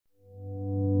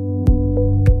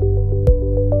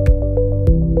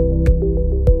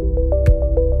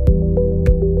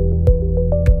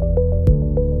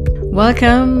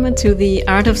Welcome to the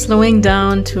Art of Slowing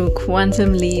Down to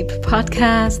Quantum Leap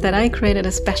podcast that I created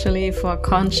especially for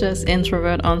conscious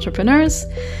introvert entrepreneurs.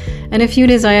 And if you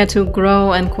desire to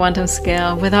grow and quantum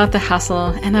scale without the hustle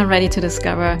and are ready to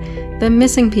discover the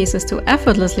missing pieces to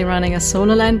effortlessly running a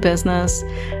soul-aligned business,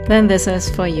 then this is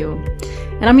for you.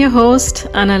 And I'm your host,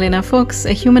 Annalena Fuchs,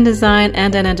 a human design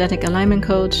and energetic alignment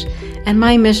coach. And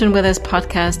my mission with this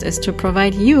podcast is to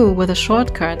provide you with a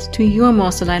shortcut to your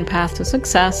most aligned path to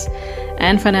success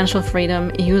and financial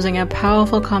freedom using a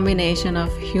powerful combination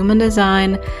of human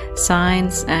design,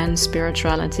 science, and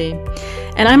spirituality.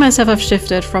 And I myself have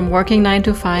shifted from working 9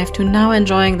 to 5 to now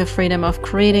enjoying the freedom of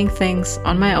creating things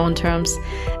on my own terms.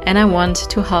 And I want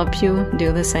to help you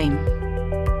do the same.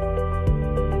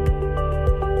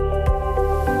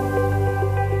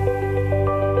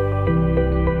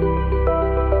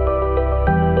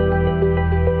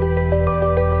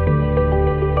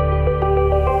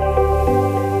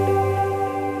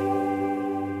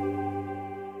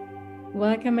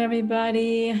 Welcome,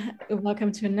 everybody.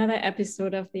 Welcome to another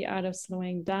episode of the Art of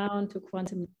Slowing Down to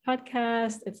Quantum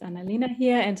podcast. It's Annalena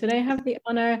here, and today I have the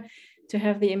honor to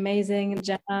have the amazing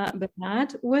Gemma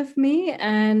Benad with me,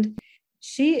 and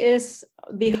she is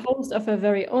the host of a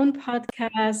very own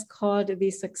podcast called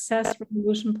the Success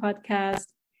Revolution Podcast,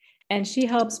 and she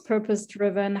helps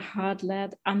purpose-driven,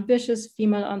 heart-led, ambitious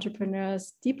female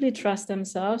entrepreneurs deeply trust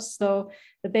themselves so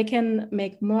that they can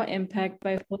make more impact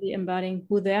by fully embodying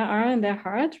who they are in their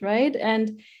heart, right?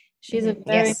 And she's a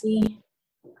very,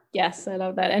 yes, I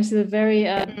love that. And she's a very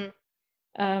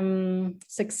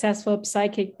successful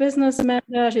psychic business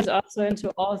mentor. She's also into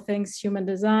all things human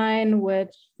design,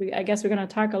 which I guess we're going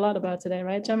to talk a lot about today,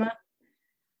 right, Gemma?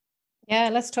 Yeah,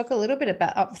 let's talk a little bit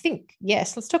about,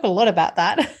 let's talk a lot about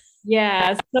that.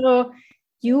 Yeah, so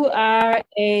you are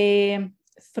a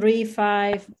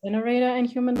 3-5 generator in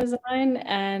human design,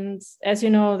 and as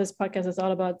you know, this podcast is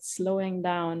all about slowing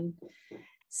down.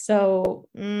 So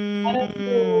why don't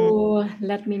you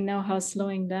let me know how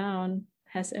slowing down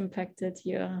has impacted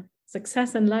your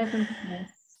success in life and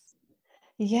business?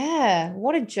 Yeah,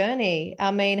 what a journey.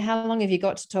 I mean, how long have you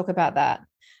got to talk about that?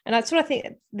 And that's what I think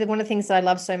one of the things that I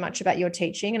love so much about your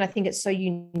teaching, and I think it's so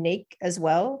unique as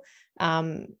well,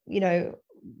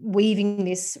 weaving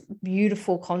this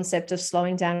beautiful concept of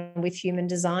slowing down with human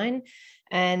design.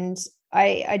 And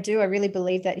I really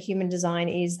believe that human design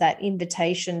is that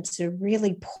invitation to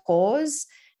really pause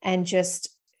and just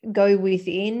go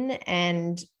within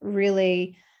and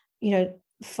really,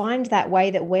 find that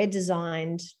way that we're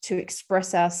designed to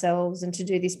express ourselves and to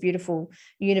do this beautiful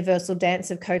universal dance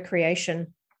of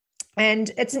co-creation.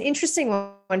 And it's an interesting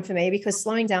one for me because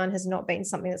slowing down has not been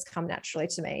something that's come naturally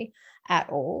to me at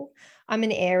all. I'm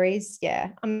an Aries.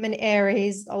 Yeah, I'm an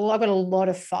Aries. I've got a lot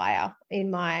of fire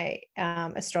in my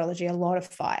astrology, a lot of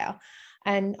fire.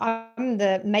 And I'm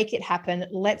the make it happen.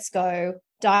 Let's go.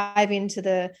 Dive into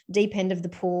the deep end of the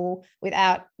pool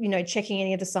without, checking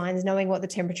any of the signs, knowing what the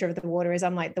temperature of the water is.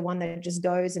 I'm like the one that just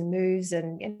goes and moves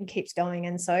and keeps going.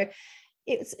 And so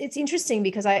it's interesting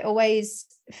because I always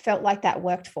felt like that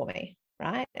worked for me,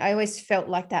 right? I always felt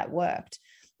like that worked.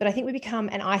 But I think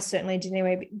and I certainly did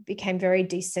anyway, became very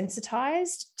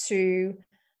desensitized to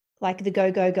like the go,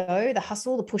 the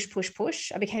hustle, the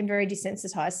push. I became very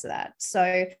desensitized to that.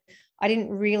 So I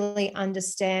didn't really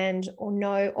understand or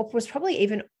know, or was probably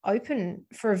even open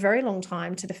for a very long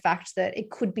time to the fact that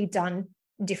it could be done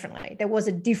differently. There was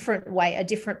a different way, a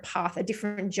different path, a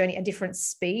different journey, a different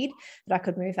speed that I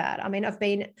could move at. I mean, I've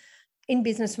been in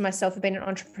business for myself. I've been an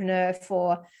entrepreneur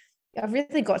I've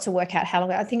really got to work out how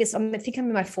long. I think I'm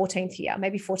in my 14th year,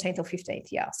 maybe 14th or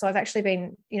 15th year. So I've actually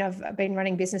been, I've been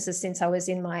running businesses since I was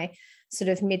in my sort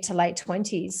of mid to late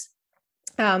 20s.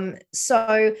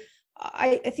 So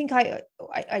I think I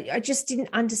just didn't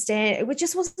understand. It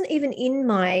just wasn't even in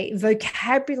my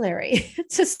vocabulary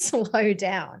to slow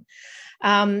down.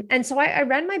 And so I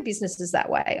ran my businesses that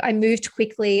way. I moved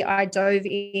quickly. I dove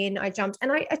in, I jumped.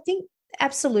 And I think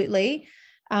absolutely,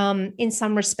 in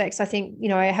some respects, I think,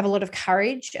 I have a lot of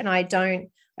courage, and I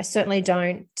certainly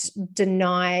don't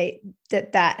deny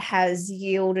that has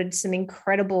yielded some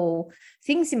incredible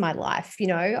things in my life.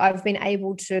 I've been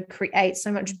able to create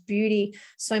so much beauty,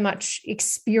 so much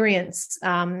experience,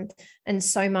 and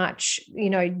so much,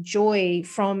 joy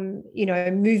from,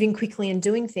 moving quickly and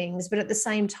doing things. But at the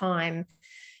same time,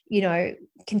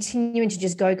 continuing to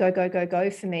just go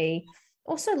for me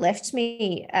also left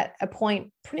me at a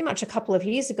point pretty much a couple of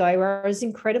years ago where I was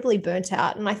incredibly burnt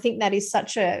out. And I think that is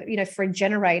such a, for a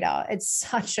generator, it's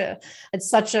such a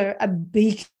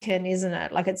beacon, isn't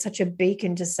it? Like it's such a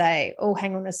beacon to say, oh,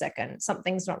 hang on a second,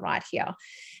 something's not right here.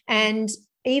 And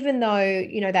even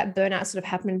though, that burnout sort of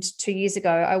happened 2 years ago,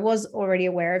 I was already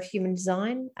aware of human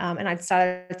design, and I'd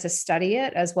started to study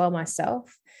it as well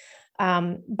myself.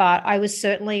 But I was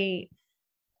certainly,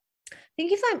 I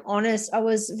think if I'm honest, I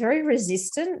was very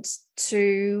resistant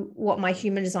to what my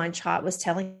human design chart was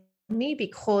telling me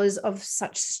because of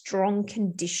such strong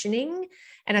conditioning.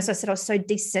 And as I said, I was so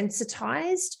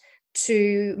desensitized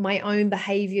to my own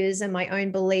behaviors and my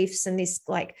own beliefs, and this,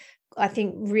 like, I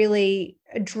think really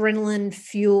adrenaline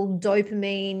fueled,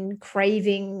 dopamine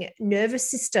craving nervous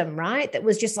system, right? That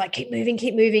was just like, keep moving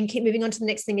on to the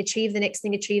next thing, achieve the next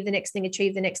thing, achieve the next thing,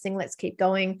 achieve the next thing. Let's keep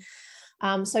going.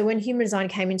 So when human design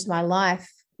came into my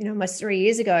life, almost 3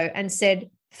 years ago, and said,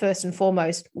 first and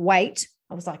foremost, wait,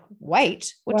 I was like,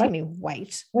 wait, what do you mean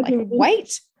wait?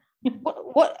 Wait?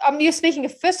 What you're speaking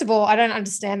of? First of all, I don't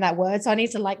understand that word, so I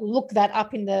need to look that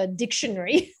up in the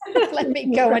dictionary. Let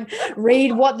me go and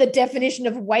read what the definition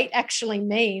of wait actually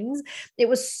means. It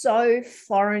was so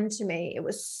foreign to me.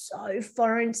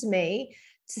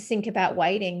 To think about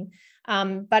waiting.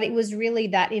 But it was really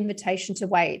that invitation to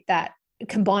wait that,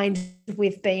 combined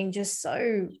with being just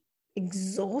so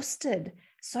exhausted,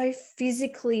 so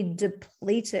physically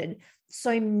depleted,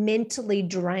 so mentally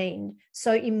drained,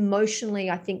 so emotionally,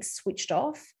 I think, switched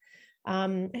off.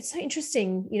 It's so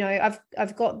interesting.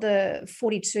 I've got the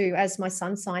 42 as my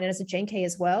sun sign and as a gene key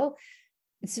as well.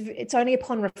 It's only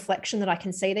upon reflection that I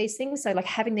can see these things. So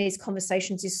having these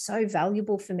conversations is so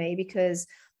valuable for me, because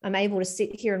I'm able to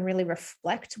sit here and really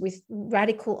reflect with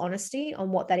radical honesty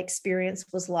on what that experience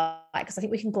was like. Because I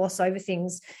think we can gloss over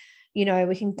things,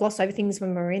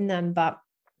 when we're in them, but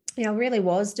I really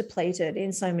was depleted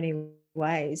in so many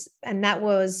ways. And that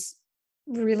was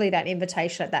really that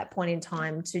invitation at that point in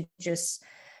time to just,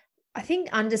 I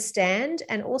think, understand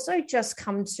and also just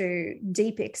come to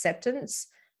deep acceptance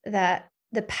that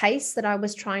the pace that I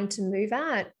was trying to move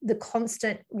at, the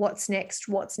constant what's next,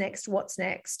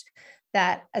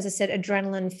 that, as I said,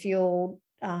 adrenaline fueled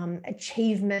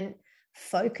achievement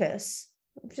focus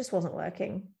just wasn't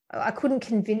working. I couldn't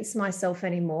convince myself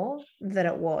anymore that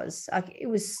it was. It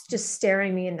was just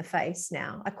staring me in the face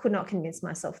now. I could not convince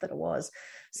myself that it was.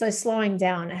 So slowing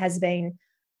down has been,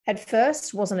 at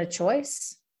first, wasn't a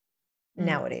choice.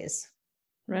 Now it is.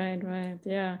 Right.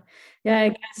 Yeah.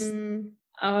 I guess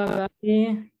our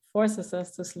body forces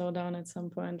us to slow down at some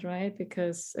point, right?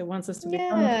 Because it wants us to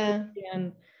become healthy,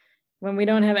 and when we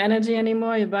don't have energy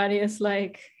anymore, your body is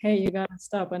like, hey, you gotta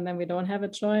stop, and then we don't have a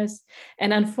choice.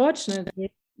 And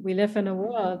unfortunately, we live in a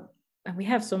world and we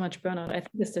have so much burnout. I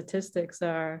think the statistics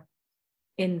are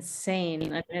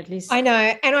insane. At least I know.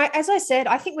 And as I said,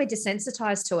 I think we're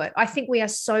desensitized to it. I think we are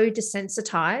so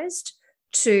desensitized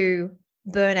to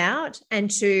burnout and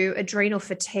to adrenal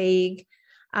fatigue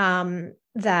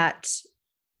that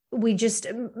we just,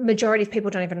 majority of people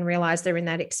don't even realize they're in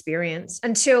that experience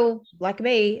until, like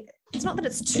me, it's not that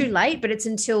it's too late, but it's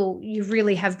until you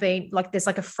really have been, there's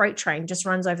a freight train just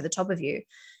runs over the top of you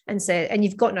and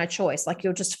you've got no choice.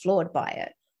 You're just floored by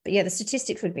it. But yeah, the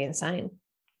statistics would be insane.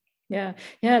 Yeah.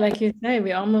 Like you say,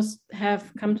 we almost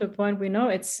have come to a point we know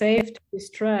it's safe to be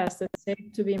stressed. It's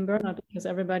safe to be in burnout because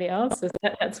everybody else is.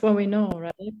 That's what we know,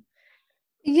 right?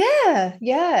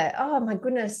 Yeah. Oh my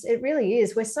goodness, it really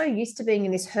is. We're so used to being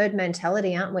in this herd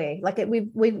mentality, aren't we?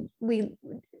 We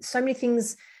so many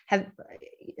things have,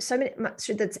 so much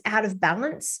that's out of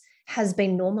balance has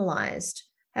been normalized,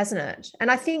 hasn't it?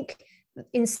 And I think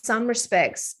in some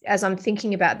respects, as I'm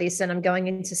thinking about this, and I'm going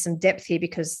into some depth here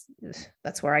because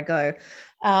that's where I go,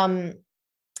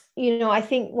 I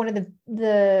think one of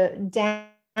the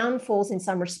downfalls in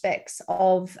some respects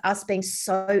of us being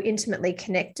so intimately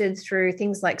connected through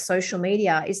things like social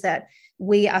media is that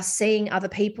we are seeing other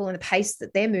people and the pace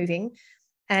that they're moving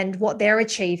and what they're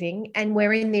achieving, and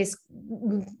we're in this,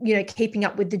 keeping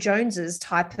up with the Joneses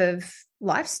type of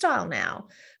lifestyle now.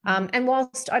 And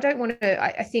whilst I don't want to,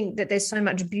 I think that there's so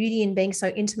much beauty in being so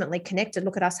intimately connected.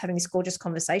 Look at us having this gorgeous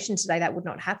conversation today. That would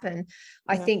not happen. Yeah.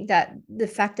 I think that the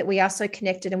fact that we are so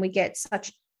connected and we get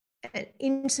such an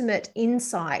intimate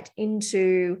insight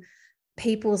into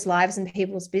people's lives and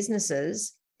people's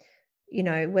businesses,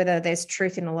 whether there's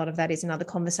truth in a lot of that is another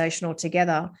conversation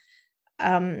altogether.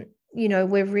 We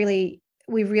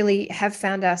really have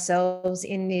found ourselves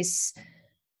in this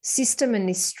system and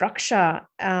this structure,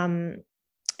 in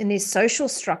this social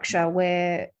structure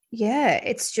where,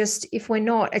 it's just, if we're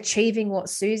not achieving what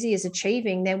Susie is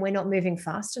achieving, then we're not moving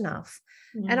fast enough.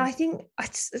 And I think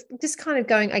just kind of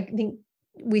going, I think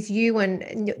with you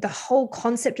and the whole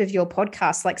concept of your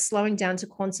podcast, like slowing down to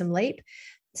quantum leap,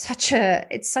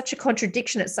 it's such a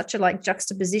contradiction. It's such a like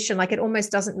juxtaposition. Like it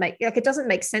almost doesn't make, like it doesn't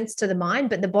make sense to the mind,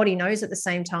 but the body knows at the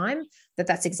same time that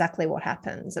that's exactly what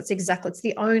happens. It's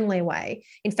the only way.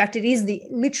 In fact, it is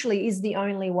literally is the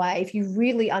only way. If you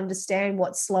really understand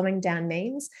what slowing down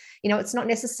means, it's not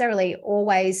necessarily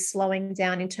always slowing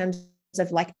down in terms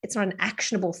of like, it's not an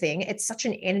actionable thing. It's such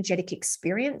an energetic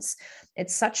experience.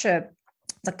 It's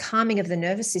a calming of the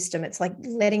nervous system. It's like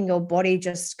letting your body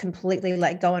just completely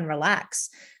let go and relax.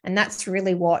 And that's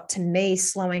really what, to me,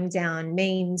 slowing down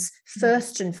means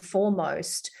first and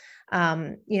foremost.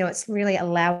 It's really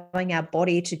allowing our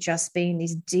body to just be in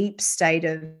this deep state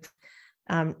of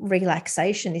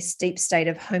relaxation, this deep state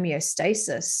of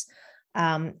homeostasis.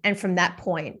 And from that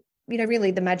point,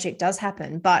 really the magic does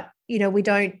happen. But, we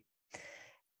don't...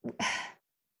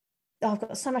 I've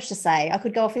got so much to say. I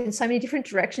could go off in so many different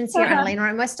directions here, Annalena. I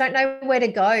almost don't know where to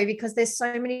go because there's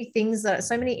so many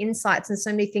insights and so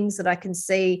many things that I can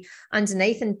see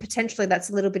underneath. And potentially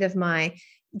that's a little bit of my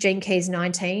Gene Keys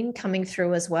 19 coming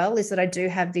through as well, is that I do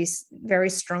have this very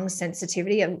strong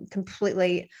sensitivity and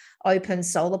completely open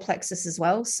solar plexus as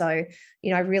well. So,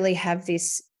 I really have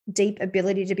this deep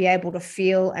ability to be able to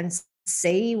feel and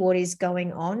see what is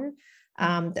going on.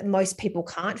 That most people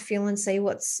can't feel and see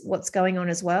what's going on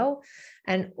as well.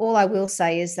 And all I will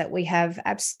say is that we have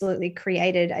absolutely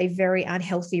created a very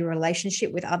unhealthy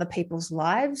relationship with other people's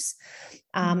lives,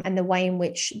 and the way in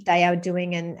which they are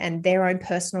doing and their own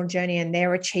personal journey and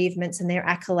their achievements and their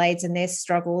accolades and their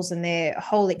struggles and their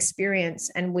whole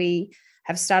experience. And we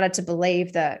have started to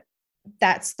believe that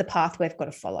that's the path we've got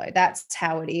to follow. That's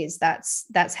how it is.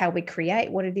 That's how we create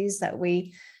what it is that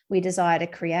we desire to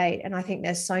create. And I think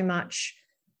there's so much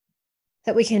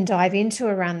that we can dive into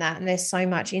around that. And there's so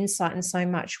much insight and so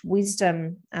much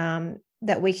wisdom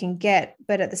that we can get.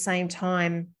 But at the same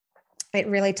time, it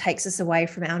really takes us away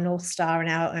from our North Star and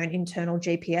our own internal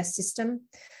GPS system.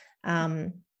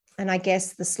 And I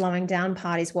guess the slowing down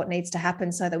part is what needs to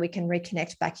happen so that we can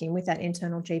reconnect back in with that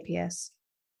internal GPS.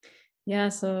 Yeah.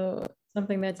 So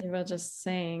something that you were just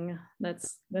saying,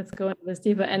 let's go into this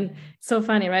deeper. And so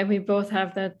funny, right? We both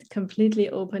have that completely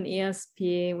open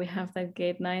ESP. We have that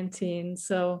gate 19.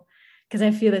 So, because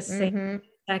I feel the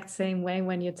exact same way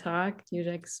when you talk, you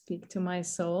like speak to my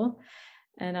soul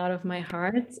and out of my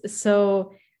heart.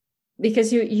 So,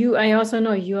 because I also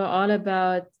know you are all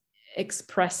about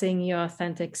expressing your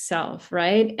authentic self,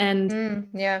 right? And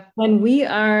when we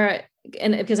are,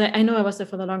 and because I know I was there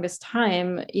for the longest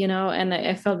time, and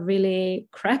I felt really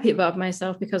crappy about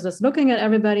myself because I was looking at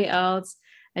everybody else.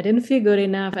 I didn't feel good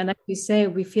enough. And like you say,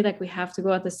 we feel like we have to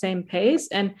go at the same pace.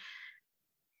 And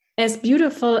as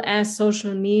beautiful as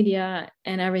social media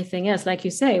and everything else, like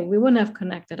you say, we wouldn't have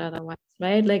connected otherwise,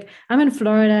 right? Like I'm in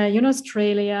Florida, you're in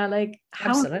Australia, like how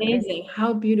Absolutely. Amazing,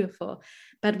 how beautiful.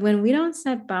 But when we don't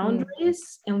set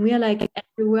boundaries and we are like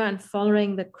everywhere and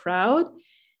following the crowd,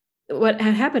 what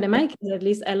had happened in my case, at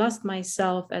least, I lost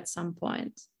myself at some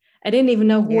point. I didn't even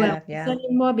know who I was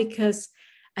anymore because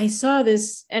I saw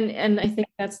this, and I think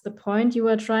that's the point you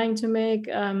were trying to make.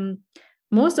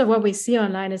 Most of what we see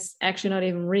online is actually not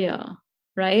even real,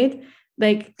 right?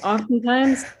 Like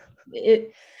oftentimes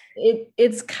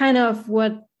it's kind of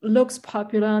what looks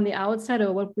popular on the outside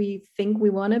or what we think we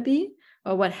want to be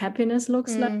or what happiness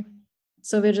looks like.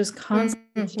 So we're just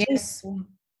constantly chasing.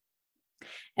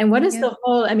 And what is the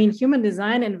whole, human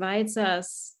design invites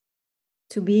us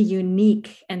to be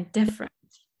unique and different,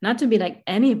 not to be like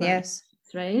anybody,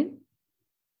 right?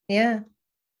 Yeah,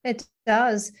 it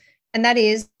does. And that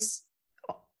is,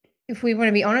 if we want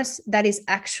to be honest, that is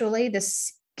actually the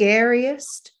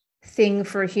scariest thing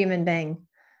for a human being.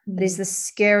 It is the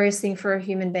scariest thing for a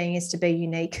human being is to be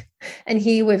unique. And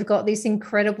here we've got this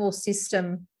incredible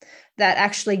system that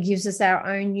actually gives us our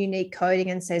own unique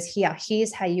coding and says,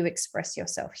 here's how you express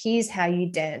yourself. Here's how you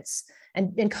dance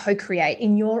and co-create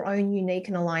in your own unique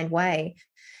and aligned way.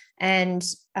 And,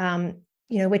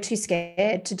 we're too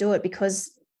scared to do it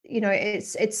because,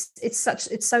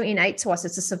 it's so innate to us.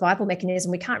 It's a survival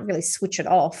mechanism. We can't really switch it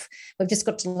off. We've just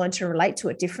got to learn to relate to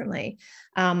it differently.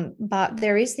 But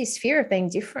there is this fear of being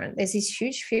different. There's this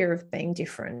huge fear of being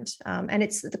different. And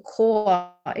it's the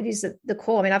core. It is the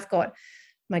core. I've got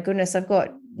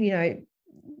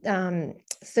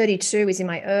 32 is in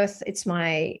my earth. It's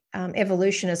my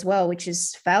evolution as well, which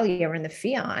is failure and the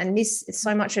fear. And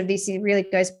so much of this, it really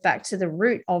goes back to the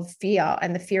root of fear,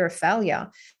 and the fear of failure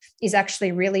is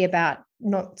actually really about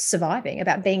not surviving,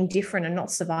 about being different and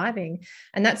not surviving.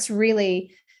 And that's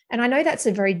really, and I know that's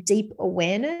a very deep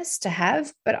awareness to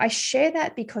have, but I share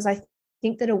that because I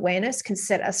think that awareness can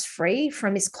set us free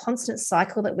from this constant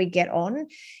cycle that we get on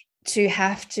to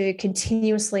have to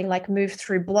continuously like move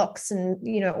through blocks and,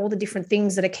 all the different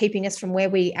things that are keeping us from where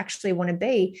we actually want to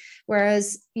be.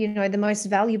 Whereas, the most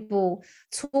valuable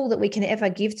tool that we can ever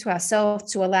give to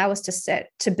ourselves to allow us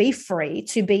to be free,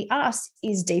 to be us,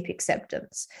 is deep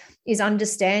acceptance, is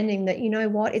understanding that,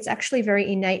 it's actually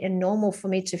very innate and normal for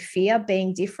me to fear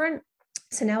being different.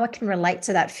 So now I can relate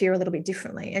to that fear a little bit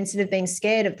differently. Instead of being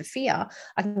scared of the fear,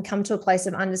 I can come to a place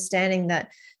of understanding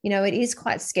that, it is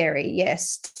quite scary,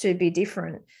 yes, to be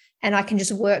different. And I can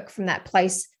just work from that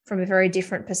place from a very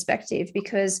different perspective,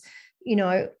 because,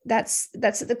 that's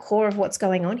at the core of what's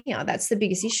going on here. That's the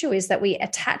biggest issue, is that we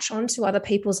attach onto other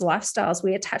people's lifestyles.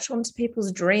 We attach onto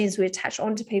people's dreams. We attach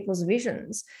onto people's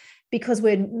visions, because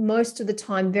we're most of the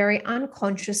time very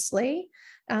unconsciously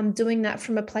doing that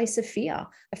from a place of fear,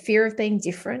 a fear of being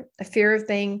different, a fear of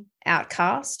being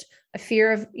outcast, a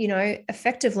fear of,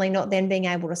 effectively not then being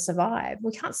able to survive.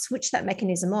 We can't switch that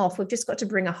mechanism off. We've just got to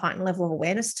bring a heightened level of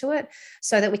awareness to it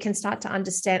so that we can start to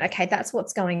understand, okay, that's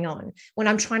what's going on. When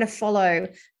I'm trying to follow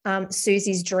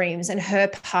Susie's dreams and her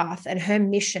path and her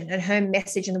mission and her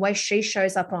message and the way she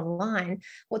shows up online,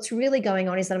 what's really going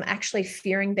on is that I'm actually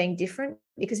fearing being different,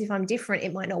 because if I'm different,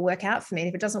 it might not work out for me. And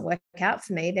if it doesn't work out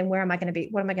for me, then where am I going to be?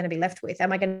 What am I going to be left with?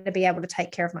 Am I going to be able to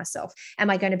take care of myself? Am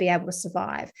I going to be able to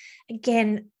survive?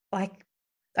 Again, like,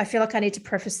 I feel like I need to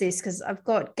preface this because I've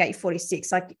got gate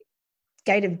 46, like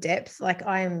gate of depth. Like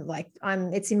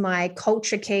it's in my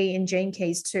culture key and gene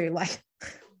keys too. Like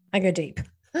I go deep.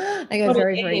 I go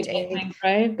very, very deep.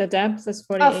 Right? The depth is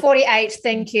 48. Oh, 48.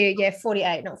 Thank you. Yeah,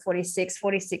 48, not 46.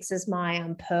 46 is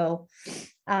my pearl.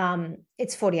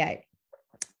 It's 48.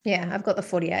 Yeah, I've got the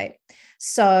 48.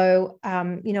 So,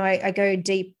 I go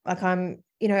deep. Like I'm,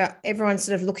 everyone's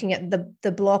sort of looking at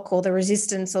the block or the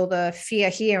resistance or the fear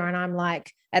here. And I'm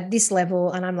like at this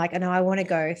level, and I'm like, no, I want to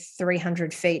go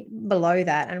 300 feet below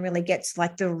that and really get to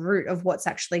like the root of what's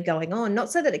actually going on.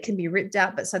 Not so that it can be ripped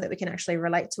out, but so that we can actually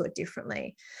relate to it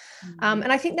differently. Mm-hmm.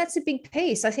 And I think that's a big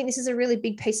piece. I think this is a really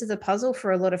big piece of the puzzle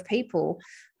for a lot of people,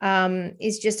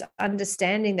 is just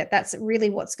understanding that that's really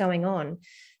what's going on.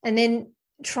 And then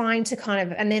trying to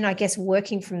and then I guess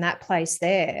working from that place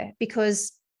there,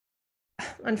 because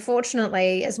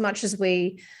unfortunately, as much as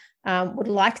we would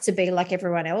like to be like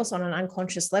everyone else on an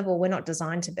unconscious level, we're not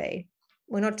designed to be.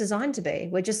 We're not designed to be.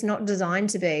 We're just not designed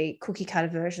to be cookie cutter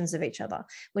versions of each other.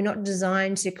 We're not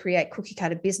designed to create cookie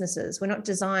cutter businesses. We're not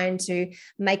designed to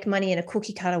make money in a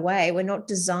cookie cutter way. We're not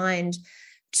designed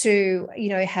to,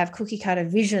 have cookie cutter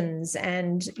visions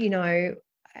and,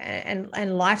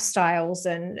 and lifestyles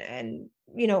and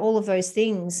all of those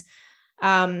things.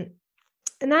 And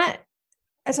that,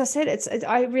 as I said,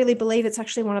 I really believe it's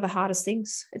actually one of the hardest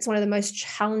things. It's one of the most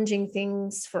challenging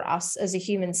things for us as a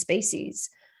human species,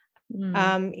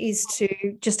 is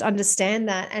to just understand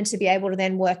that and to be able to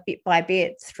then work bit by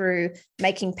bit through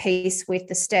making peace with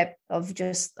the step of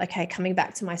just, okay, coming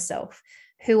back to myself.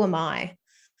 Who am I?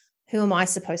 Who am I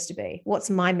supposed to be?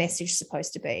 What's my message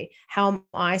supposed to be? How am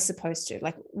I supposed to,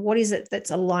 what is it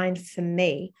that's aligned for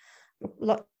me?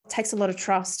 It takes a lot of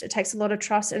trust. It takes a lot of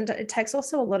trust, and it takes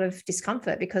also a lot of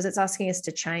discomfort, because it's asking us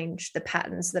to change the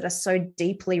patterns that are so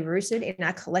deeply rooted in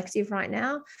our collective right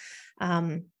now.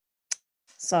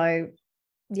 So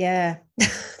yeah,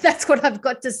 that's what I've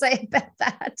got to say about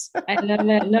that. I love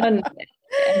it. No.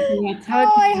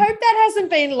 I hope that hasn't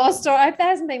been lost, or I hope that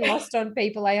hasn't been lost on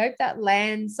people. I hope that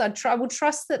lands. I will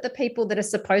trust that the people that are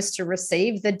supposed to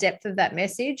receive the depth of that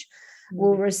message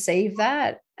will receive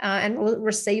that, and will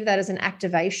receive that as an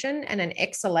activation and an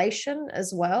exhalation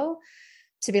as well,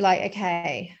 to be like,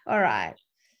 okay, all right,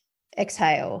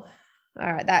 exhale.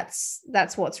 All right,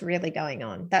 that's what's really going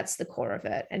on. That's the core of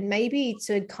it. And maybe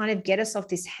to kind of get us off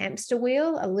this hamster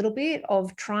wheel a little bit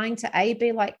of trying to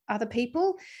be like other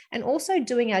people, and also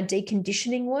doing our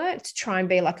deconditioning work to try and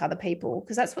be like other people,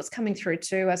 because that's what's coming through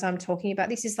too as I'm talking about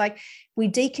this, is like we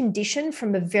decondition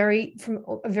from a very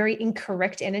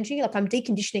incorrect energy. Like I'm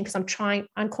deconditioning because I'm trying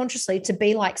unconsciously to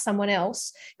be like someone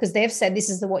else, because they've said this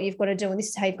is what you've got to do and this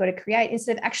is how you've got to create,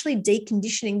 instead of actually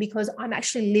deconditioning because I'm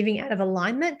actually living out of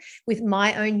alignment with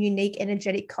my own unique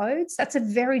energetic codes. That's a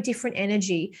very different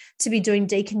energy to be doing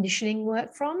deconditioning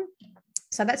work from.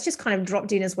 So that's just kind of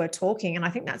dropped in as we're talking. And I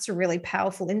think that's a really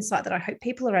powerful insight that I hope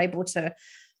people are able to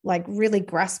really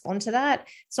grasp onto that.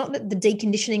 It's not that the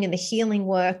deconditioning and the healing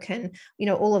work and,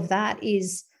 all of that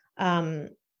is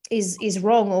wrong,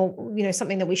 or,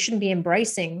 something that we shouldn't be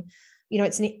embracing.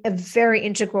 It's a very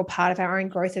integral part of our own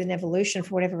growth and evolution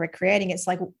for whatever we're creating. It's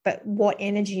like, but what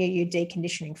energy are you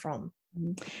deconditioning from?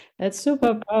 That's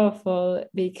super powerful,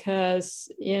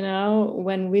 because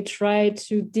when we try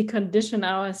to decondition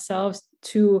ourselves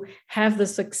to have the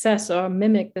success or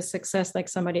mimic the success like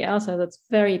somebody else has. It's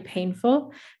very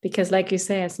painful because, like you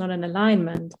say, it's not an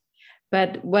alignment.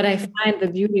 But what I find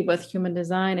the beauty with human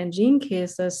design and gene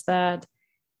keys is that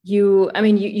you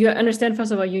understand,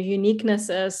 first of all, your uniqueness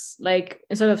as, like,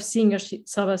 instead of seeing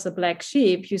yourself as a black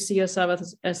sheep, you see yourself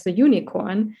as the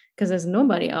unicorn, because there's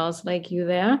nobody else like you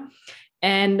there.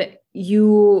 And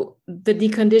the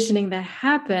deconditioning that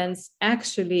happens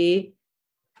actually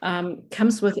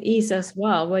comes with ease as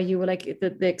well, where you like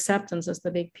the acceptance is the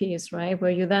big piece, right?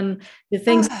 Where you then the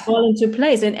things fall into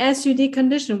place. And as you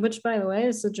decondition, which by the way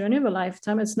is a journey of a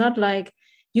lifetime, it's not like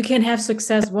you can have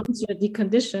success once you're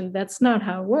deconditioned. That's not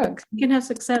how it works. You can have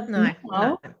success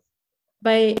now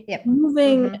by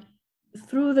moving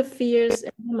through the fears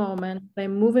in the moment, by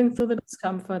moving through the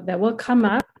discomfort that will come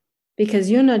up because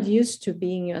you're not used to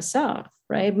being yourself,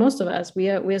 right? Most of us, we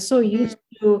are so used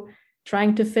to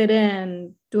trying to fit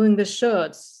in, doing the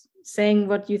shoulds, saying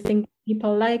what you think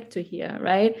people like to hear,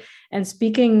 right? And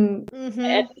speaking,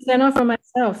 at least I know for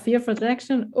myself, fear of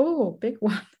rejection, big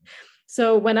one.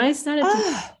 So when I started to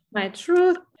speak my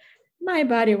truth, my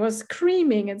body was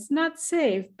screaming, it's not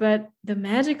safe. But the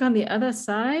magic on the other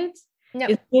side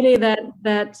is really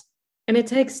that, and it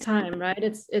takes time, right?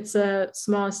 It's a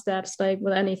small steps, like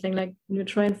with anything, like you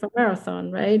train for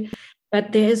marathon, right?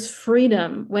 But there is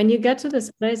freedom when you get to this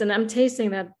place, and I'm tasting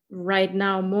that right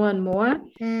now more and more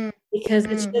because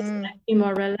it's just be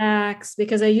more relaxed.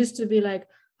 Because I used to be like,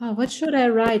 oh, what should I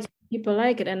write? People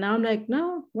like it. And now I'm like,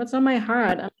 no, what's on my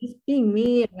heart? I'm just being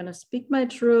me. I'm going to speak my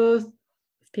truth.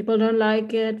 If people don't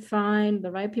like it, fine.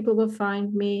 The right people will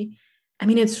find me. I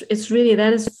mean, it's really,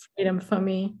 that is freedom for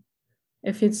me.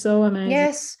 It feels so amazing.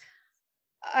 Yes,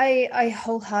 I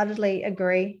wholeheartedly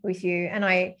agree with you. And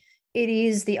it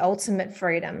is the ultimate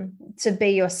freedom to be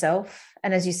yourself.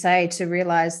 And as you say, to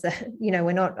realize that,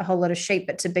 we're not a whole lot of sheep,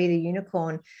 but to be the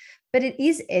unicorn. But it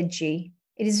is edgy.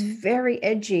 It is very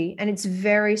edgy and it's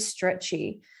very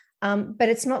stretchy. But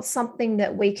it's not something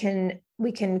that we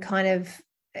can kind of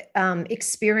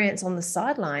experience on the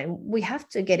sideline. We have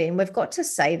to get in. We've got to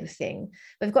say the thing.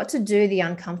 We've got to do the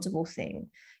uncomfortable thing.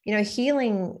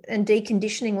 Healing and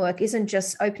deconditioning work isn't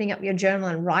just opening up your journal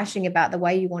and writing about the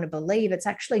way you want to believe. It's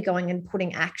actually going and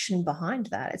putting action behind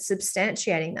that. It's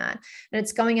substantiating that. And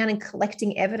it's going out and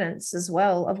collecting evidence as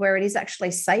well of where it is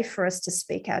actually safe for us to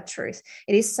speak our truth.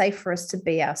 It is safe for us to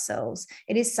be ourselves.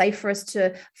 It is safe for us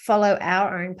to follow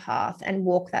our own path and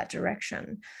walk that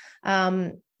direction.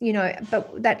 But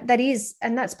that is,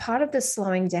 and that's part of the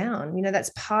slowing down,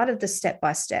 that's part of the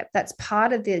step-by-step, that's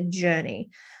part of the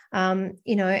journey. And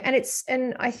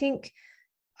I think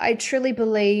I truly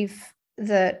believe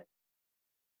that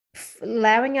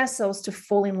allowing ourselves to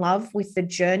fall in love with the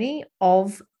journey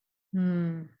of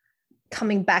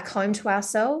coming back home to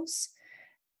ourselves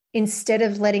instead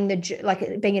of letting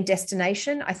it being a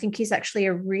destination, I think is actually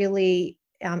a really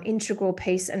integral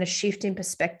piece and a shift in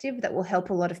perspective that will help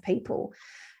a lot of people.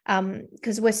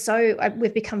 Because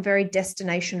we've become very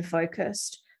destination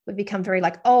focused. We've become very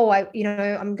like,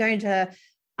 I'm going to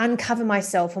uncover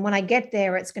myself, and when I get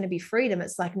there, it's going to be freedom.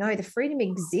 It's like, no, the freedom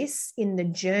exists in the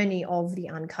journey of the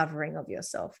uncovering of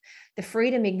yourself. The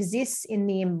freedom exists in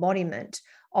the embodiment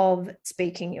of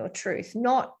speaking your truth,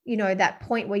 not, that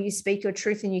point where you speak your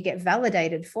truth and you get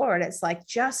validated for it. It's like,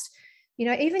 just,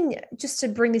 even just to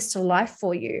bring this to life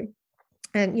for you.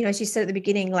 And, as you said at the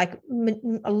beginning, like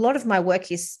a lot of my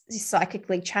work is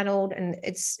psychically channeled, and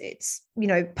it's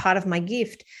part of my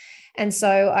gift. And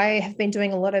so I have been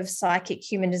doing a lot of psychic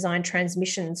human design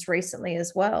transmissions recently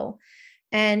as well.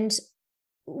 And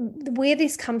where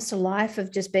this comes to life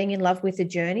of just being in love with the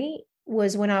journey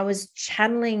was when I was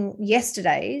channeling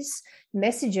yesterday's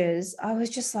messages. I was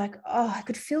just like, I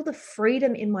could feel the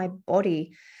freedom in my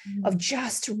body of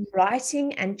just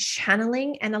writing and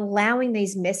channeling and allowing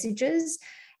these messages.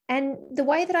 And the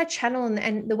way that I channel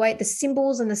and the way the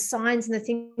symbols and the signs and the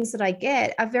things that I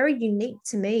get are very unique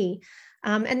to me.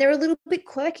 And they're a little bit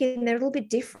quirky and they're a little bit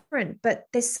different, but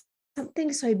there's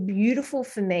something so beautiful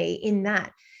for me in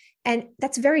that. And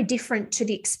that's very different to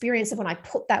the experience of when I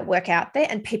put that work out there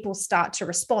and people start to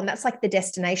respond. That's like the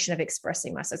destination of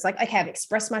expressing myself. It's like, okay, I've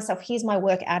expressed myself. Here's my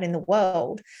work out in the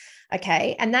world.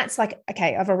 Okay. And that's like,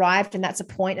 okay, I've arrived, and that's a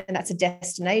point and that's a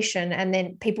destination. And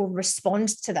then people respond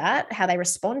to that, how they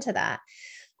respond to that.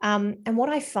 And what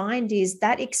I find is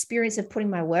that experience of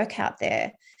putting my work out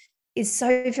there is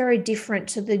so very different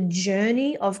to the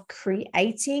journey of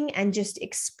creating and just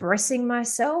expressing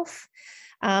myself.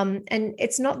 And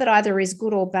it's not that either is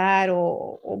good or bad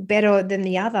or better than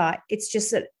the other. It's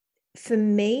just that for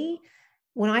me,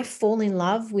 when I fall in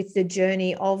love with the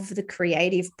journey of the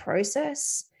creative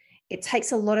process, it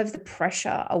takes a lot of the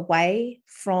pressure away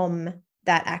from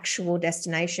that actual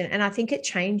destination. And I think it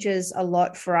changes a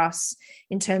lot for us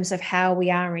in terms of how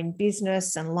we are in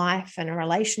business and life and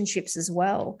relationships as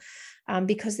well,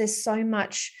 because there's so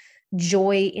much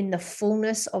joy in the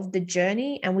fullness of the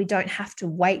journey, and we don't have to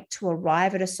wait to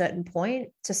arrive at a certain point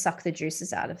to suck the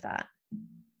juices out of that.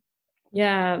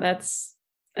 Yeah, that's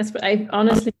I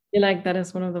honestly feel like that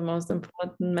is one of the most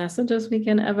important messages we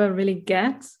can ever really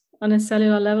get on a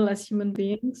cellular level as human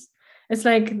beings. It's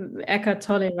like Eckhart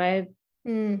Tolle, right?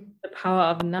 The power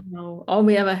of now. All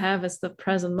we ever have is the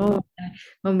present moment.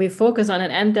 When we focus on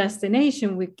an end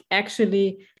destination, we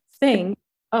actually think,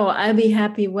 oh, I'll be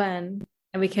happy when,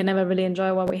 and we can never really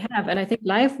enjoy what we have. And I think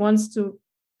life wants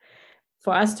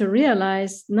for us to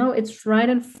realize, no, it's right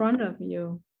in front of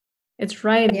you. It's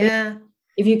right. Yeah.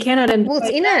 If you cannot enjoy, well, it's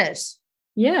in it.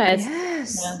 Yeah.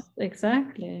 Yes. Yeah,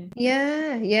 exactly.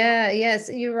 Yeah. Yes,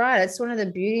 you're right. It's one of the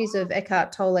beauties of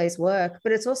Eckhart Tolle's work,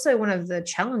 but it's also one of the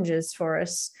challenges for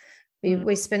us.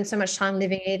 We spend so much time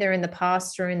living either in the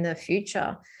past or in the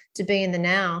future to be in the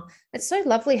now. It's so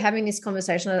lovely having this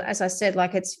conversation. As I said,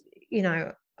 like it's,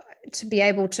 to be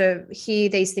able to hear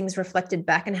these things reflected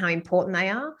back and how important they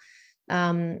are.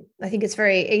 I think it's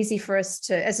very easy for us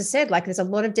to, as I said, like there's a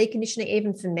lot of deconditioning,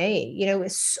 even for me,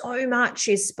 so much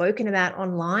is spoken about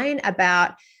online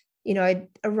about,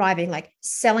 arriving, like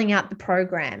selling out the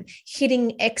program,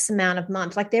 hitting X amount of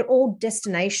months. Like they're all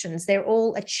destinations, they're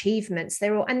all achievements,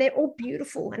 they're all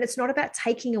beautiful. And it's not about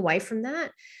taking away from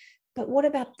that. But what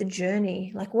about the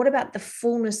journey? Like, what about the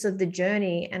fullness of the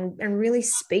journey and really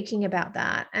speaking about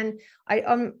that? And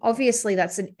obviously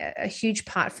that's a huge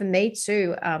part for me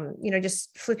too.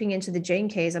 Just flipping into the gene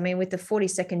keys. I mean, with the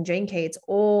 40-second gene key, it's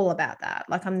all about that.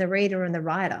 Like I'm the reader and the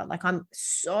writer. Like I'm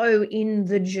so in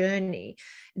the journey.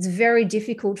 It's very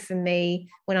difficult for me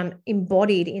when I'm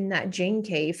embodied in that gene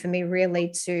key for me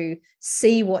really to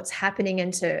see what's happening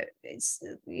and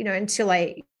until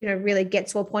I, really get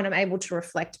to a point I'm able to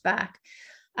reflect back.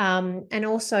 And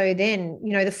also then,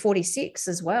 the 46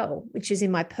 as well, which is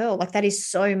in my pearl, like that is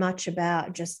so much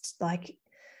about just like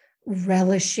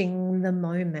relishing the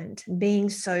moment, being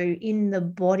so in the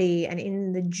body and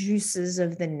in the juices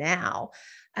of the now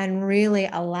and really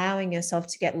allowing yourself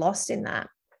to get lost in that.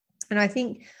 And I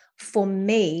think for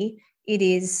me, it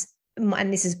is,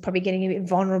 and this is probably getting a bit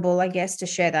vulnerable, I guess, to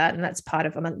share that. And that's part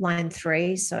of, I'm at line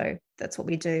 3. So that's what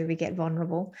we do. We get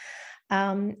vulnerable.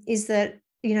 Is that,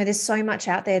 there's so much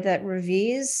out there that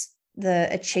reveres the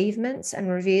achievements and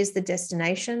reveres the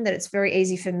destination that it's very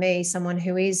easy for me, someone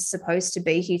who is supposed to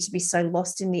be here, to be so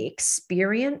lost in the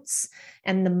experience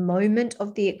and the moment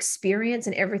of the experience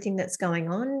and everything that's going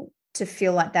on, to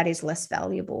feel like that is less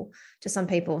valuable to some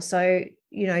people. So,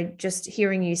 just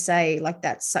hearing you say like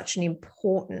that's such an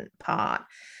important part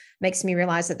makes me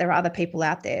realize that there are other people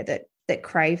out there that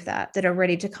crave that are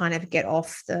ready to kind of get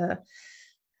off the,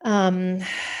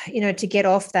 to get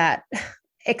off that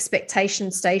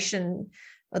expectation station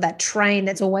or that train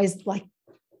that's always like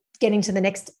getting to the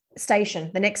next station,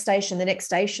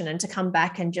 and to come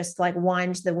back and just like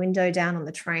wind the window down on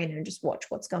the train and just watch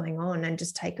what's going on and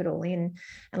just take it all in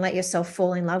and let yourself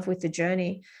fall in love with the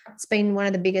journey. It's been one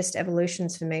of the biggest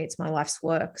evolutions for me. It's my life's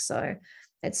work. So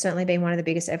it's certainly been one of the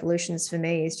biggest evolutions for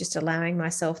me, is just allowing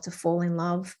myself to fall in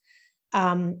love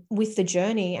with the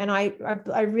journey. And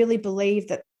I really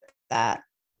believe that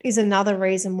is another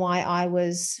reason why I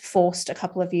was forced a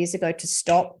couple of years ago to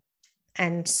stop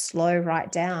and slow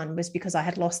right down, was because I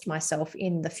had lost myself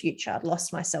in the future. I'd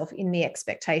lost myself in the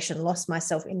expectation, lost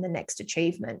myself in the next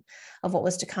achievement of what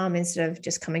was to come, instead of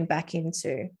just coming back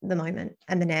into the moment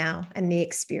and the now and the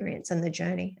experience and the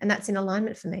journey. And that's in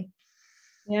alignment for me.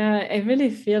 Yeah, I really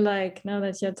feel like now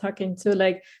that you're talking too,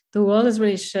 like the world is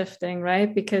really shifting,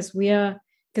 right? Because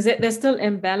there's still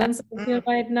imbalance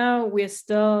right now. We're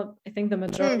still, I think the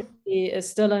majority is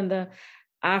still in the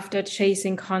after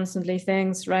chasing constantly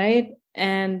things, right?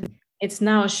 And it's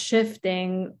now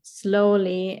shifting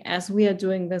slowly as we are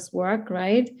doing this work,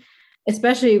 right?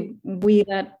 Especially we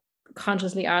that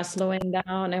consciously are slowing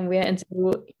down, and we're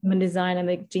into human design and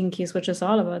the gene keys, which is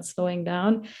all about slowing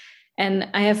down. And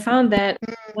I have found that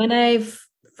when I've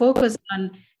focused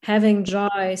on having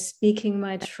joy, speaking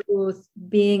my truth,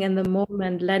 being in the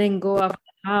moment, letting go of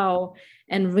how,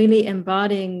 and really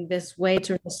embodying this way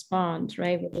to respond,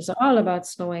 right? Which is all about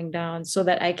slowing down so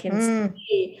that I can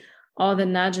see all the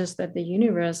nudges that the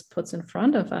universe puts in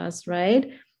front of us,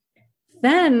 right?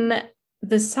 Then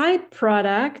the side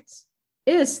product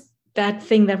is that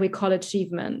thing that we call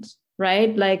achievement,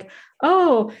 right? Like,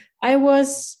 oh, I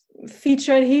was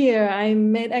featured here, I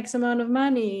made X amount of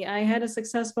money, I had a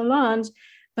successful launch.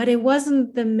 but it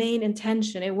wasn't the main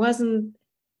intention.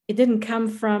 It didn't come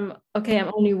from, okay,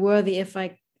 I'm only worthy if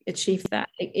I achieve that.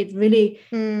 It really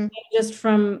just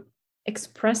from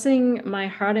expressing my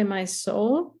heart and my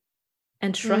soul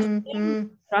and trusting the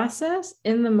process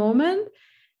in the moment,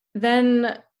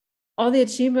 then all the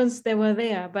achievements, they were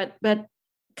there, but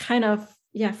kind of,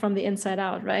 yeah, from the inside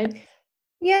out, right?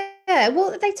 Yeah,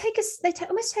 well, they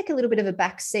almost take a little bit of a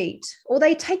back seat, or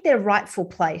they take their rightful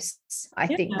place. I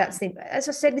think that's as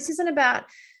I said, this isn't about,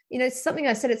 it's something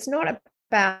I said, it's not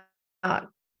about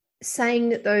saying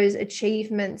that those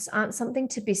achievements aren't something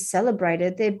to be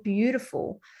celebrated. They're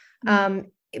beautiful.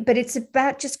 But it's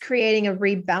about just creating a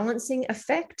rebalancing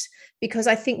effect, because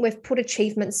I think we've put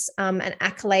achievements and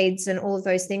accolades and all of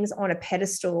those things on a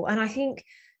pedestal. And I think,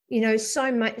 so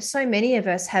many of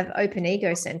us have open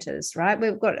ego centers, right?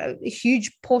 We've got a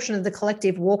huge portion of the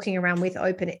collective walking around with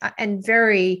open and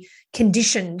very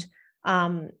conditioned,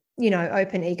 open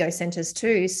ego centers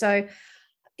too. So,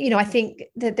 I think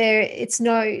that it's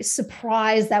no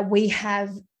surprise that we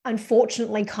have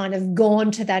unfortunately kind of gone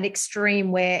to that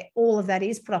extreme where all of that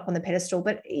is put up on the pedestal.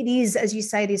 But it is, as you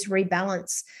say, this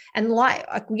rebalance. And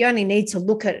like we only need to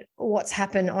look at what's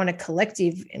happened on a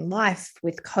collective in life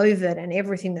with COVID and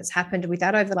everything that's happened with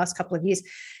that over the last couple of years.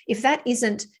 If that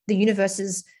isn't the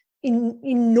universe's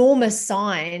enormous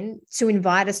sign to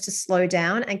invite us to slow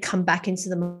down and come back into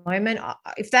the moment,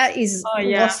 if that is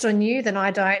lost on you, then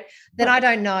I don't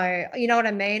know. You know what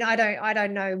I mean? I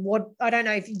don't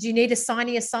know if, do you need a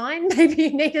signy a sign? Maybe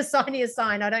you need a signy a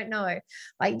sign. I don't know.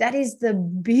 Like, that is the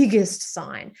biggest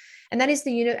sign. And that is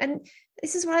and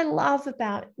this is what I love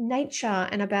about nature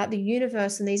and about the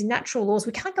universe and these natural laws.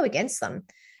 We can't go against them.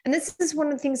 And this is one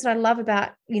of the things that I love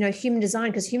about, human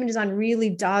design, because human design really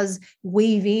does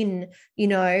weave in,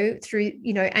 through,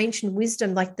 ancient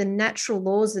wisdom, like the natural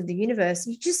laws of the universe.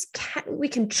 We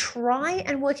can try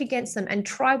and work against them, and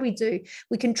we do.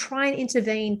 We can try and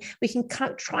intervene. We can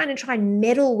try and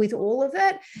meddle with all of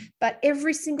it. But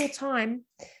every single time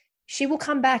she will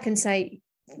come back and say,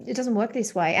 it doesn't work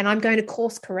this way, and I'm going to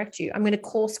course correct you. I'm going to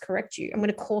course correct you. I'm going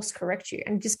to course correct you,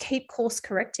 and just keep course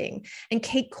correcting and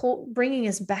keep bringing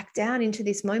us back down into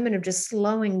this moment of just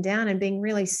slowing down and being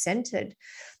really centered.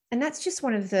 And that's just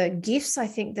one of the gifts I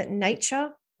think that nature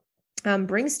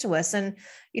brings to us. And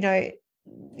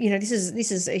this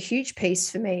is a huge piece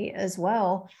for me as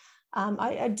well.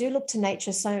 I do look to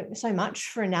nature so much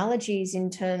for analogies in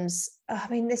terms.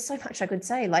 There's so much I could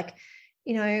say, like,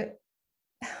 I know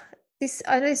this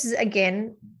is,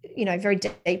 again, very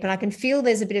deep, and I can feel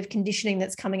there's a bit of conditioning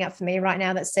that's coming up for me right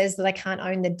now that says that I can't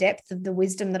own the depth of the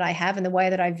wisdom that I have and the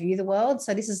way that I view the world.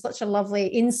 So this is such a lovely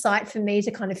insight for me to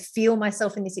kind of feel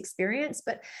myself in this experience.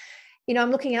 But,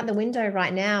 I'm looking out the window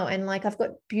right now, and like we've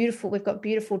got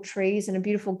beautiful trees and a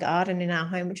beautiful garden in our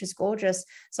home, which is gorgeous.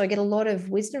 So I get a lot of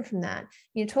wisdom from that.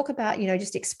 Talk about,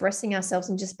 just expressing ourselves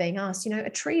and just being us. A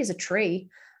tree is a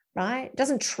tree. Right? It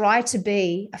doesn't try to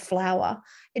be a flower.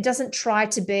 It doesn't try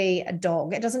to be a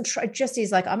dog. It just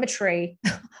is like, I'm a tree.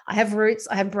 I have roots,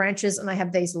 I have branches, and I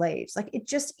have these leaves. Like, it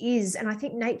just is. And I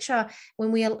think nature,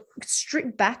 when we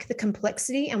strip back the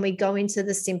complexity and we go into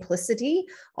the simplicity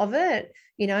of it,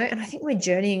 and I think we're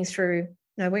journeying through,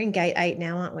 we're in gate 8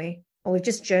 now, aren't we? Or we've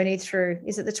just journeyed through,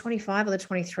 is it the 25 or the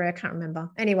 23? I can't remember.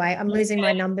 Anyway, I'm losing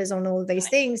my numbers on all of these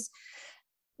things.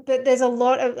 But there's a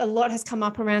lot has come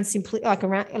up around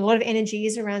around a lot of energy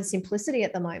is around simplicity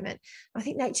at the moment. I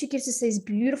think nature gives us these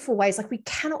beautiful ways. Like, we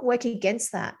cannot work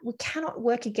against that. We cannot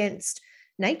work against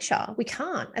nature. We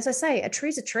can't. As I say, a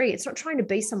tree's a tree. It's not trying to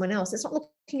be someone else. It's not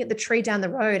looking at the tree down the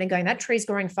road and going, that tree's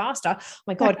growing faster. Oh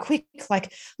my God, quick.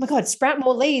 Like, oh my God, sprout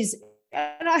more leaves.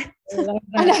 And I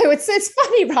know it's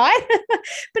funny, right?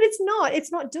 But it's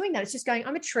not doing that. It's just going,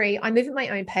 I'm a tree. I move at my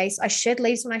own pace. I shed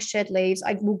leaves when I shed leaves.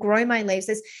 I will grow my leaves.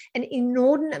 There's an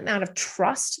inordinate amount of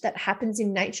trust that happens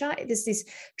in nature. There's this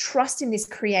trust in this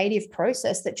creative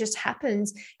process that just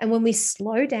happens. And when we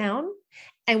slow down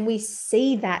and we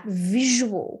see that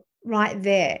visual right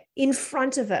there in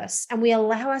front of us, and we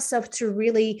allow ourselves to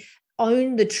really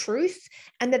own the truth,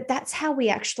 and that's how we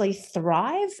actually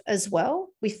thrive as well.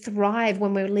 We thrive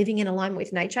when we're living in alignment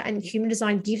with nature, and human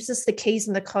design gives us the keys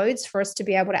and the codes for us to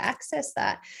be able to access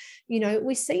that.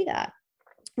 We see that.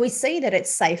 We see that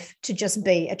it's safe to just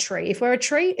be a tree. If we're a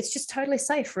tree, it's just totally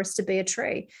safe for us to be a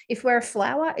tree. If we're a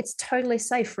flower, it's totally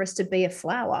safe for us to be a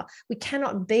flower. We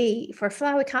cannot be, for a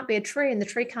flower, we can't be a tree, and the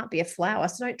tree can't be a flower.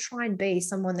 So don't try and be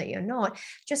someone that you're not.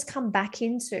 Just come back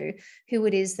into who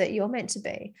it is that you're meant to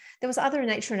be. There was other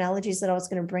nature analogies that I was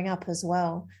going to bring up as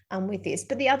well with this.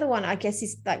 But the other one, I guess,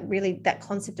 is like really that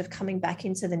concept of coming back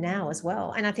into the now as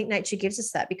well. And I think nature gives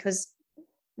us that, because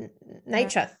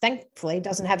nature, thankfully,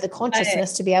 doesn't have the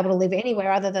consciousness to be able to live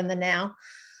anywhere other than the now.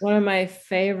 One of my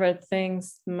favorite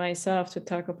things myself to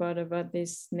talk about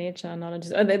these nature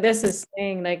knowledges. There's this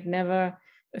thing like nature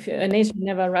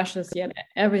never rushes, yet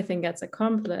everything gets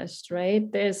accomplished,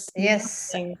 right? There's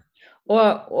nothing,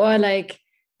 or like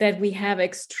that we have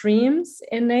extremes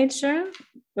in nature,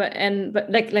 but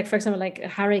like for example, like a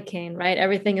hurricane, right?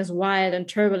 Everything is wild and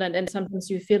turbulent, and sometimes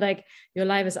you feel like your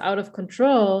life is out of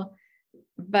control.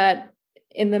 But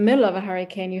in the middle of a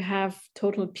hurricane, you have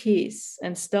total peace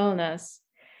and stillness.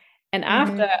 And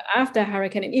after a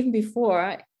hurricane, and even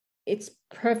before, it's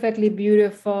perfectly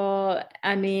beautiful.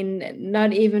 I mean,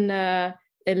 not even a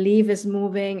leaf is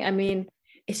moving. I mean,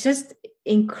 it's just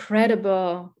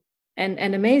incredible and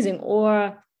amazing.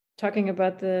 Or talking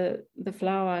about the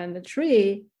flower and the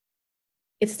tree,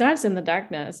 it starts in the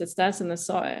darkness. It starts in the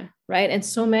soil, right? And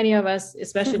so many of us,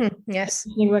 especially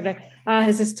we're like,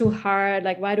 this is too hard.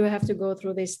 Like, why do I have to go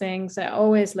through these things? I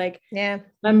always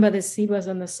remember the seed was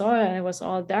in the soil and it was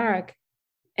all dark.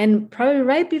 And probably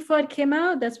right before it came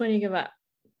out, that's when you give up.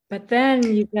 But then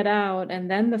you get out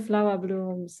and then the flower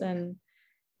blooms and,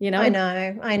 I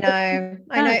know. And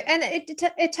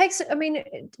it takes,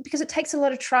 because it takes a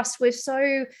lot of trust.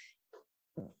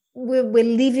 We're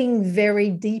living very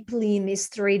deeply in this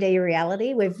 3D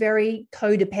reality. We're very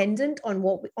codependent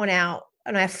on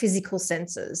our physical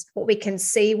senses, what we can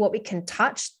see, what we can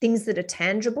touch, things that are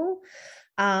tangible.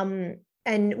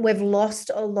 And we've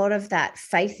lost a lot of that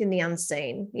faith in the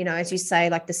unseen, as you say,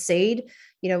 like the seed,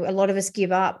 a lot of us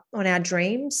give up on our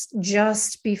dreams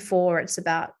just before it's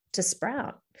about to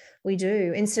sprout. We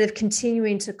do, instead of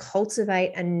continuing to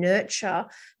cultivate and nurture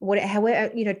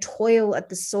toil at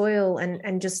the soil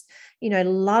and just,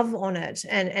 love on it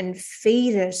and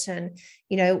feed it. And,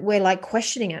 we're like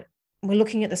questioning it. We're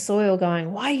looking at the soil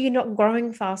going, why are you not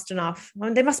growing fast enough?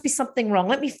 Well, there must be something wrong.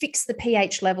 Let me fix the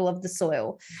pH level of the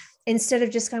soil. Instead of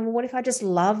just going, well, what if I just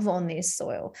love on this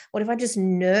soil? What if I just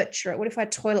nurture it? What if I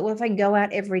toil it? What if I go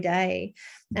out every day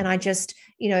and I just,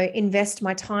 invest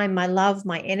my time, my love,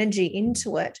 my energy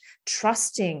into it,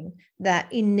 trusting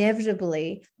that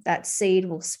inevitably that seed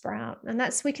will sprout. And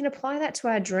we can apply that to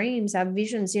our dreams, our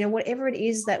visions, whatever it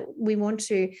is that we want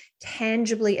to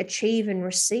tangibly achieve and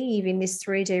receive in this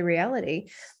 3D reality,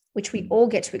 which we all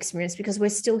get to experience because we're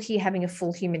still here having a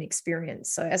full human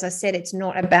experience. So as I said, it's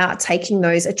not about taking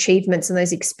those achievements and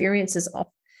those experiences off,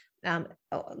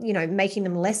 making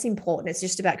them less important. It's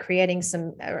just about creating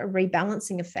a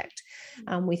rebalancing effect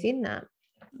within that.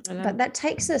 But that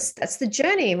takes us, that's the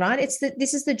journey, right?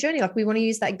 This is the journey. Like, we want to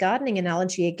use that gardening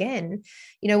analogy again.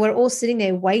 We're all sitting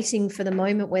there waiting for the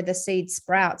moment where the seed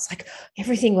sprouts, like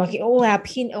everything, like all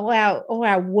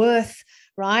our worth,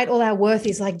 right? All our worth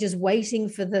is like just waiting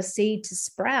for the seed to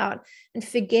sprout and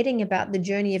forgetting about the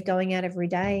journey of going out every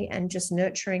day and just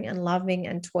nurturing and loving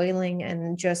and toiling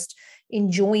and just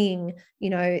enjoying,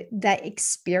 that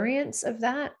experience of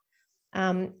that.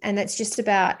 And it's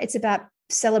about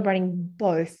celebrating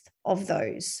both of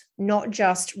those, not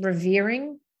just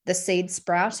revering the seed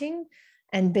sprouting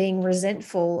and being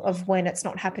resentful of when it's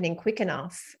not happening quick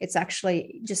enough. It's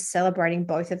actually just celebrating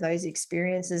both of those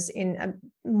experiences in a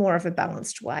more of a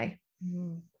balanced way.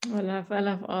 I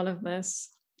love all of this.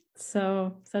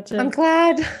 I'm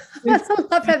glad. I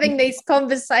love having these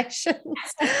conversations.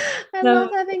 I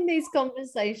love having these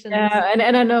conversations. Yeah,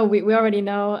 and I know we already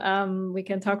know we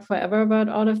can talk forever about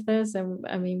all of this. And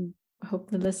I mean, I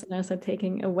hope the listeners are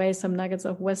taking away some nuggets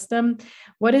of wisdom.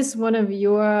 What is one of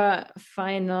your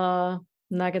final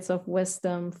nuggets of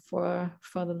wisdom for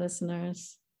the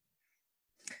listeners?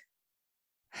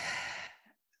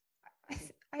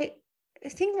 I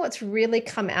think what's really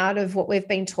come out of what we've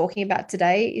been talking about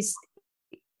today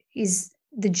is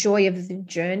the joy of the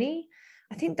journey.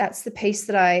 I think that's the piece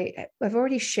that I've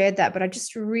already shared that, but I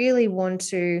just really want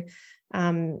to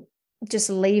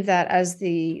just leave that as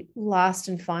the last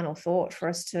and final thought for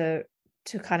us to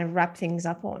kind of wrap things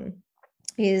up on,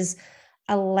 is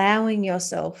allowing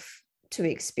yourself to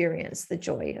experience the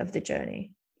joy of the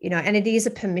journey. And it is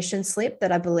a permission slip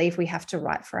that I believe we have to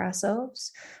write for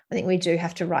ourselves. I think we do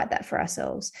have to write that for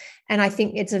ourselves. And I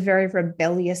think it's a very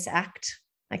rebellious act.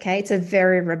 Okay. It's a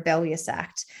very rebellious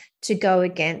act to go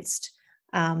against,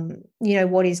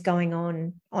 what is going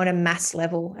on a mass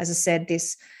level. As I said,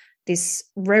 this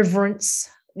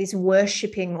reverence, this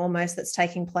worshipping almost that's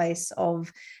taking place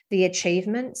of the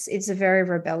achievements. It's a very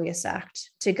rebellious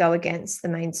act to go against the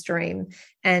mainstream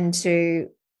and to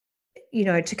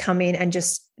come in and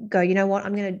just go, you know what,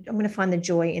 I'm going to find the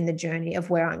joy in the journey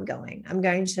of where I'm going. I'm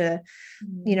going to,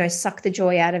 suck the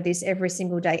joy out of this every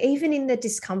single day, even in the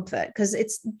discomfort, because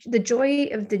it's the joy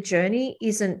of the journey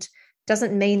isn't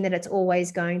Doesn't mean that it's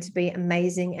always going to be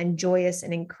amazing and joyous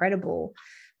and incredible,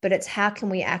 but it's how can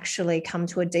we actually come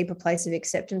to a deeper place of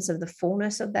acceptance of the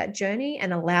fullness of that journey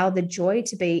and allow the joy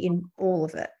to be in all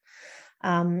of it.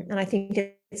 And I think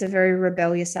it's a very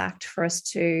rebellious act for us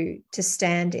to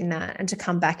stand in that and to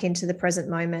come back into the present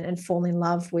moment and fall in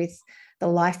love with the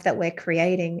life that we're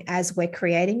creating as we're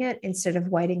creating it, instead of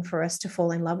waiting for us to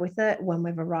fall in love with it when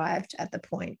we've arrived at the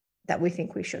point that we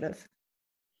think we should have.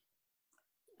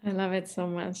 I love it so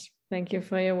much. Thank you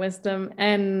for your wisdom.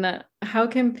 And how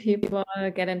can people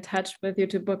get in touch with you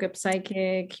to book a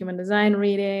psychic human design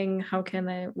reading? How can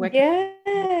they work?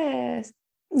 Yes.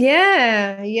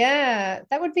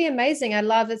 That would be amazing.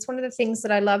 It's one of the things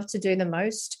that I love to do the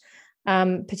most.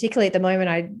 Particularly at the moment,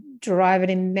 I derive an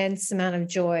immense amount of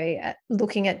joy at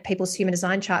looking at people's human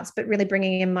design charts, but really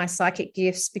bringing in my psychic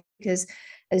gifts, because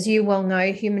as you well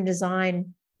know, human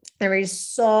design, there is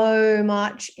so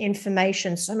much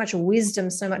information, so much wisdom,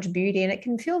 so much beauty, and it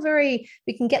can feel we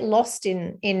can get lost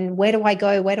in where do I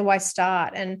go? Where do I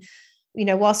start? And,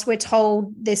 whilst we're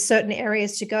told there's certain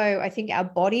areas to go, I think our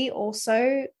body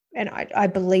also, and I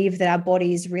believe that our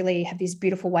bodies really have this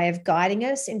beautiful way of guiding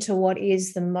us into what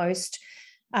is the most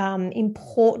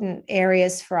important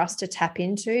areas for us to tap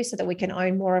into, so that we can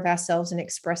own more of ourselves and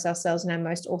express ourselves in our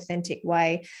most authentic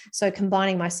way. So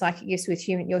combining my psychic gifts with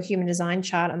your human design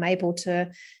chart, I'm able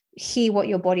to hear what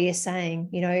your body is saying.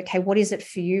 Okay, what is it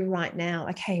for you right now?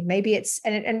 Okay, maybe it's,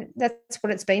 and that's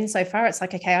what it's been so far. It's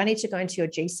like, okay, I need to go into your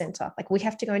G center. Like, we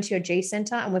have to go into your G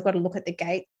center, and we've got to look at the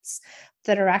gates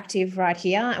that are active right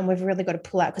here, and we've really got to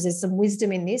pull out, because there's some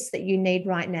wisdom in this that you need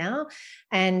right now,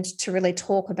 and to really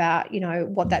talk about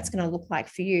what that's going to look like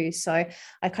for you. So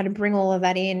I kind of bring all of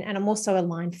that in, and I'm also a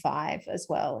line 5 as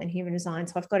well in human design,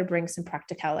 so I've got to bring some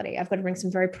practicality. I've got to bring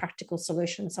some very practical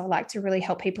solutions. So I like to really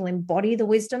help people embody the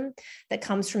wisdom that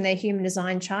comes from their human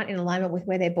design chart in alignment with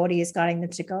where their body is guiding them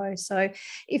to go. So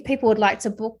if people would like to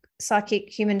book psychic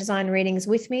human design readings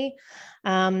with me,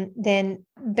 then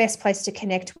best place to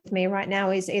connect with me right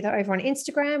now is either over on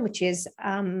Instagram, which is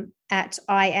at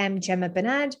I am Gemma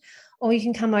Benad, or you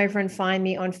can come over and find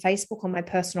me on Facebook on my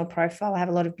personal profile. I have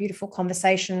a lot of beautiful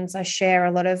conversations. I share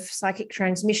a lot of psychic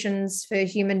transmissions for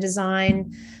human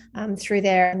design through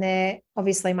there, and there,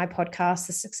 obviously, my podcast,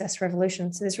 The Success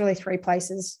Revolution. So there's really 3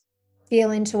 places.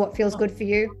 Feel into what feels good for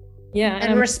you. Yeah,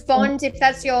 and respond if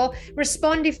that's your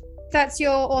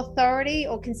authority,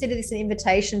 or consider this an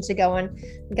invitation to go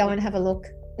and have a look.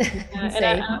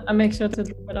 And I'll make sure to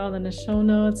put it all in the show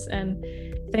notes. And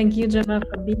thank you, Gemma,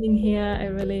 for being here. I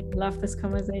really love this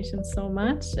conversation so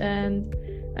much, and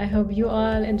I hope you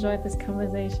all enjoyed this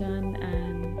conversation,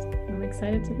 and I'm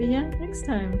excited to be here next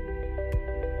time.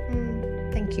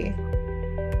 Thank you.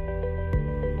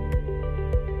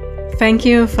 Thank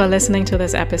you for listening to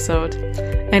this episode.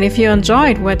 And if you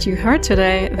enjoyed what you heard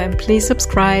today, then please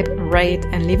subscribe, rate,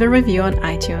 and leave a review on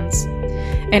iTunes.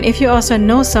 And if you also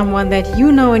know someone that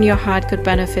you know in your heart could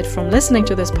benefit from listening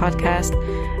to this podcast,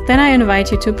 then I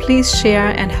invite you to please share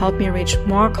and help me reach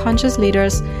more conscious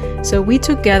leaders, so we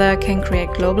together can create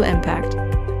global impact.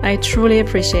 I truly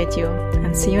appreciate you,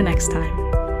 and see you next time.